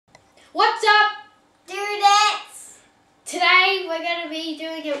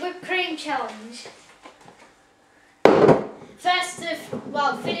cream challenge. First to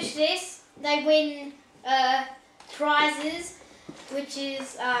finish this, they win prizes, which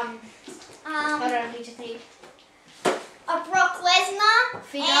is hold on, we just need a Brock Lesnar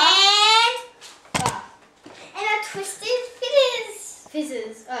figure and a Twisted Fizzes.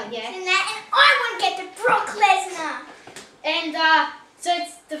 Fizzes. Oh yeah. And I want to get the Brock Lesnar. And so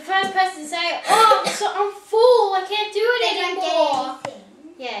it's the first person to say, "Oh, I'm full. I can't do it anymore."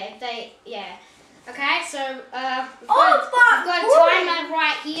 Don't get anything. Yeah. Okay, so we've but got a timer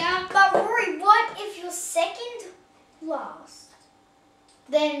right here. But Rory, what if you're second last?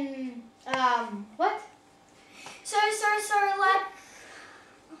 Then what? Sorry, lad.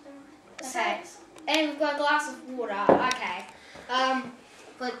 Okay. And we've got a glass of water. Okay.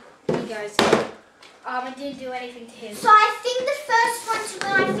 But he goes. I didn't do anything to him. So I think the first one to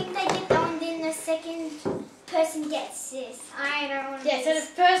win, I think they did that one, then the second person gets this. I don't know. Yeah, so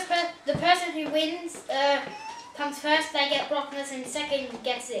the person who wins comes first, they get Brockness, and second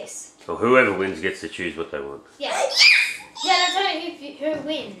gets this. Well, whoever wins gets to choose what they want. Yeah. Yeah, that's only who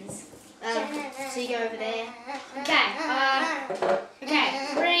wins. So you go over there. Okay,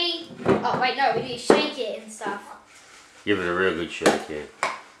 3. Oh, wait, no, we need to shake it and stuff. Give it a real good shake, yeah.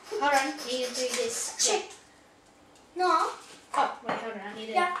 Hold on, you need to do this. Shake. No. Oh, wait, hold on, I need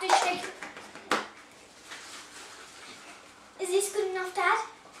to... You have to shake. Is this good enough, Dad?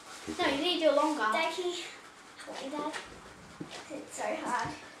 No, you need to do it longer. Dad, can you help me, Dad? It's so hard.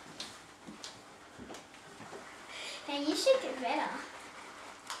 Man, you should do better.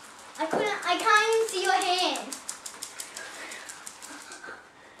 I can't even see your hand.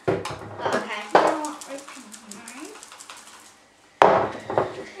 Oh, okay. Now open mine.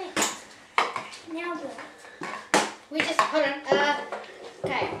 Now good. We just, hold on,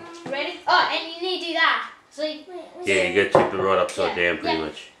 okay, ready? Oh, and you need to do that. So you, Yeah, you got to tip it right upside down pretty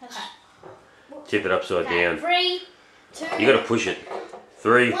much. Okay. Tip it upside down. 3, 2... You got to push it.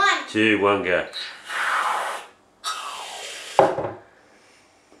 3, 2, 1, go.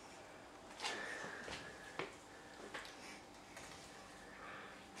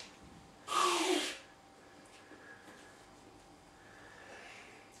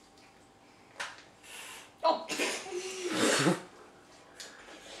 Oh.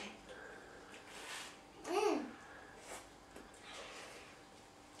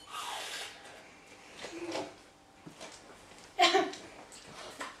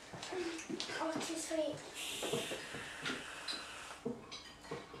 Oh, too sweet.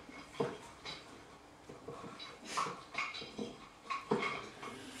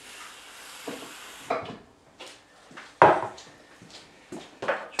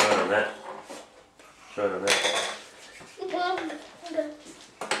 Try it on that. Try it on that. Okay.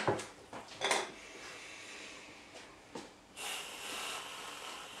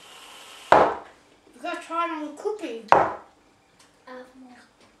 We've got to try it on the cookie.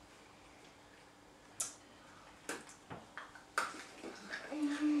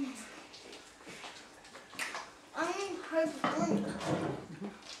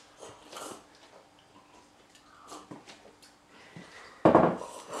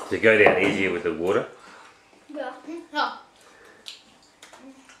 To go down easier with the water. Yeah. Oh.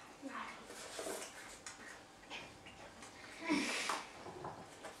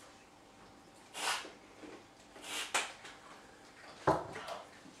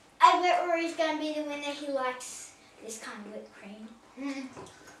 I bet Rory's going to be the winner. He likes this kind of whipped cream.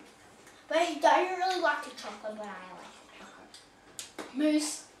 But he doesn't really like the chocolate, but I like the chocolate.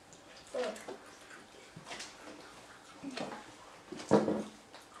 Mousse.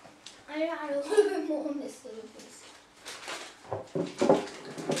 I add a little bit more on this little piece.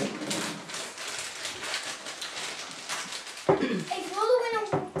 If you're the winner,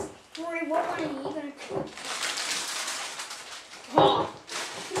 Rory, what one are you going to pick? Oh.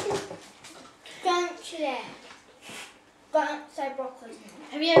 Don't you dare. Don't say broccoli.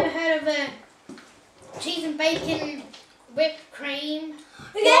 Have you ever heard of a cheese and bacon whipped cream?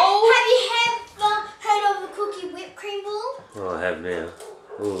 Okay, have you ever heard of a cookie whipped cream ball? Oh, I have now.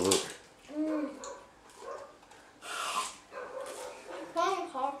 Oh, look. One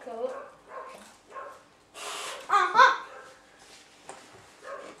hardcore.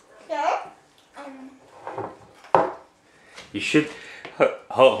 Yeah. You should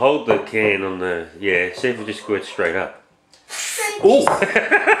hold the can on the, yeah, see if it just squirts straight up. So Ooh!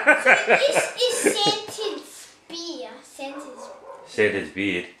 this is Santa's beer. Santa's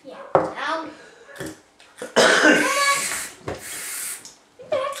beard. Yeah.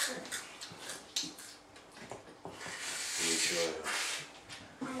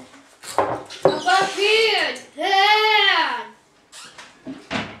 I've got beard! Yeah!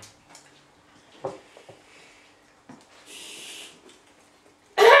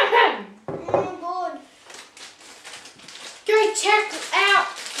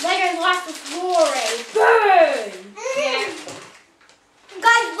 They like the glory. Boom! Yeah.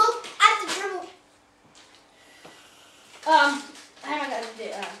 Guys, look at the dribble. How am I going to do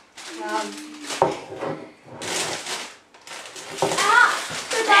it?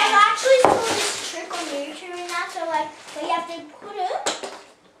 So they actually saw this trick on YouTube and that, so like, we have to put it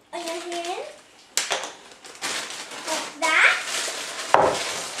on your hand. Like that.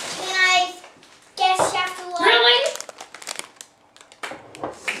 And I guess you have to like... Really?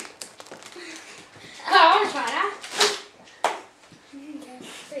 Oh, I want to try that. Okay,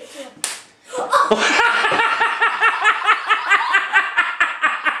 3, 2, 1.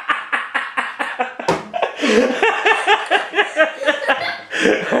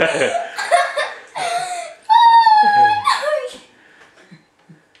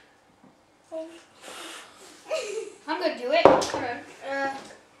 I'm going to do it. Hold on.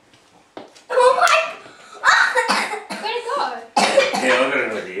 Oh my! Where'd it go? Yeah, I've got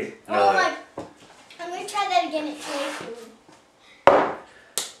an idea. Oh my! I'm gonna try that again. It's really cool.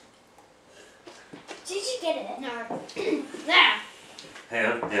 Did you get it? No. Now. Hang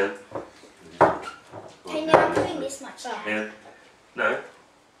on, hang on. Okay, now I'm doing this much. Hang on. No,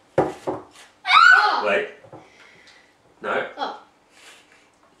 Oh. wait. No. Oh.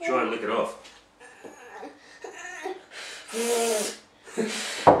 Try and lick it off.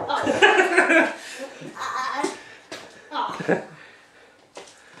 Oh.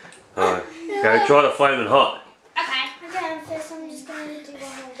 Alright. Go try the flaming hot. Okay. Okay, first I'm just gonna do one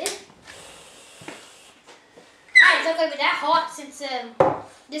more this. Hey, it's not going to be that hot since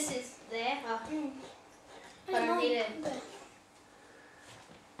this is there. I don't need it.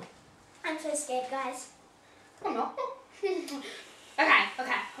 I'm so scared, guys. I'm not. Okay,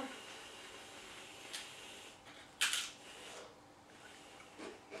 okay.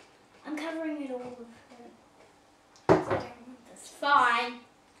 I'm covering it all with it. I don't want this. Fine.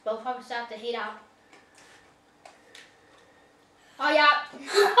 We'll probably start to heat up. Oh, yeah.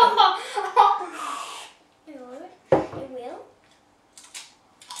 It will.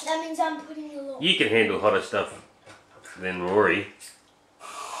 That means I'm putting a lot. You can handle hotter stuff than Rory.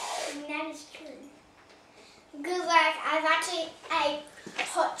 That is true. Because like I've actually ate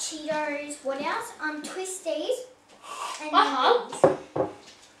hot Cheetos. What else? Twisties. And these.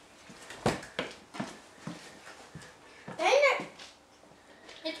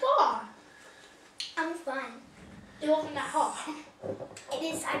 It's gone. I'm fine. It wasn't that hot. It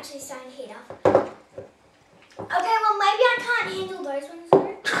is actually starting to heat up. Okay, well maybe I can't handle those ones though.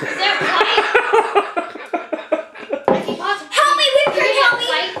 Is there a plate? I keep asking. Help me, whip cream, help me!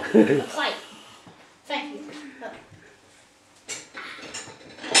 A plate. Thank you.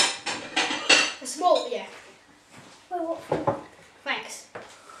 A small, yeah. Wait, what? Thanks.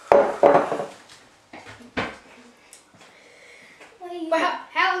 What are you? But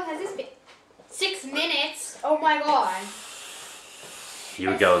how long has this been? 6 minutes? Oh my god. You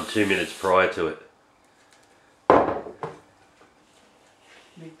were going 2 minutes prior to it.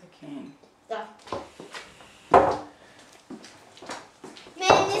 Make the can.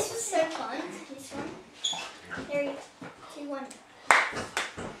 Man, this was so fun. This one. 3, 2, 1.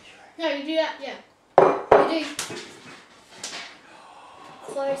 No, you do that, yeah. You do.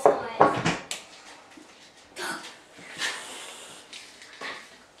 Close eyes.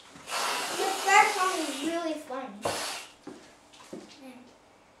 The first one was really fun.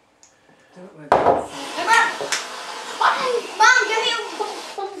 Do it with Mom, give me a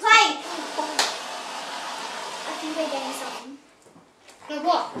plate. I think they're getting something. Like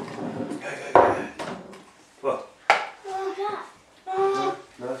what? What? What was that? No.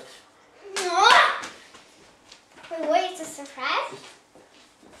 No. Wait, what? It's a surprise?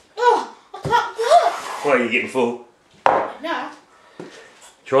 Oh, I can't do it. Why are you getting full? No.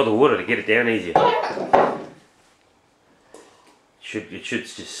 Try the water to get it down easier. Oh, It should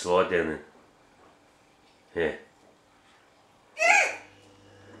just slide down there. Yeah.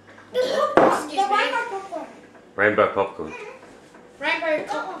 excuse The me. rainbow popcorn. Rainbow popcorn. Rainbow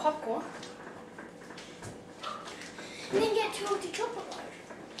popcorn. And then get 2 of the chocolate bars.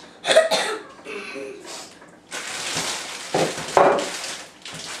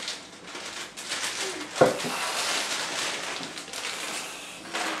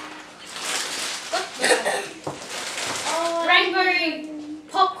 Rainbow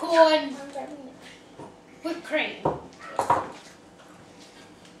popcorn whipped cream.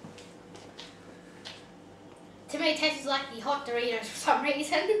 To me, it tastes like the hot Doritos for some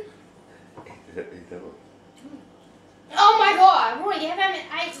reason. Is that one? Oh my god, Roy, you haven't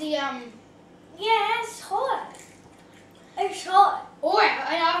ate the Yeah, it's hot. It's hot. Oh,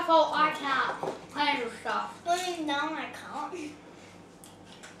 and I thought I can't handle stuff. I mean, no, I can't.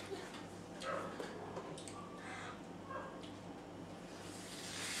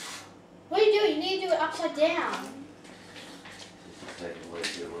 upside down. Taking way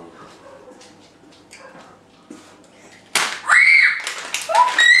too long.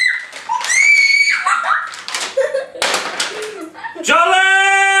 Jolly!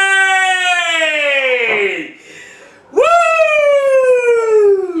 Woo!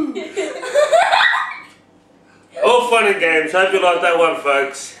 All fun and games. Hope you liked that one,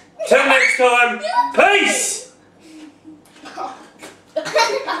 folks. Till next time, peace!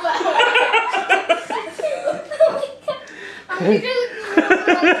 I'm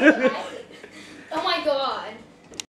really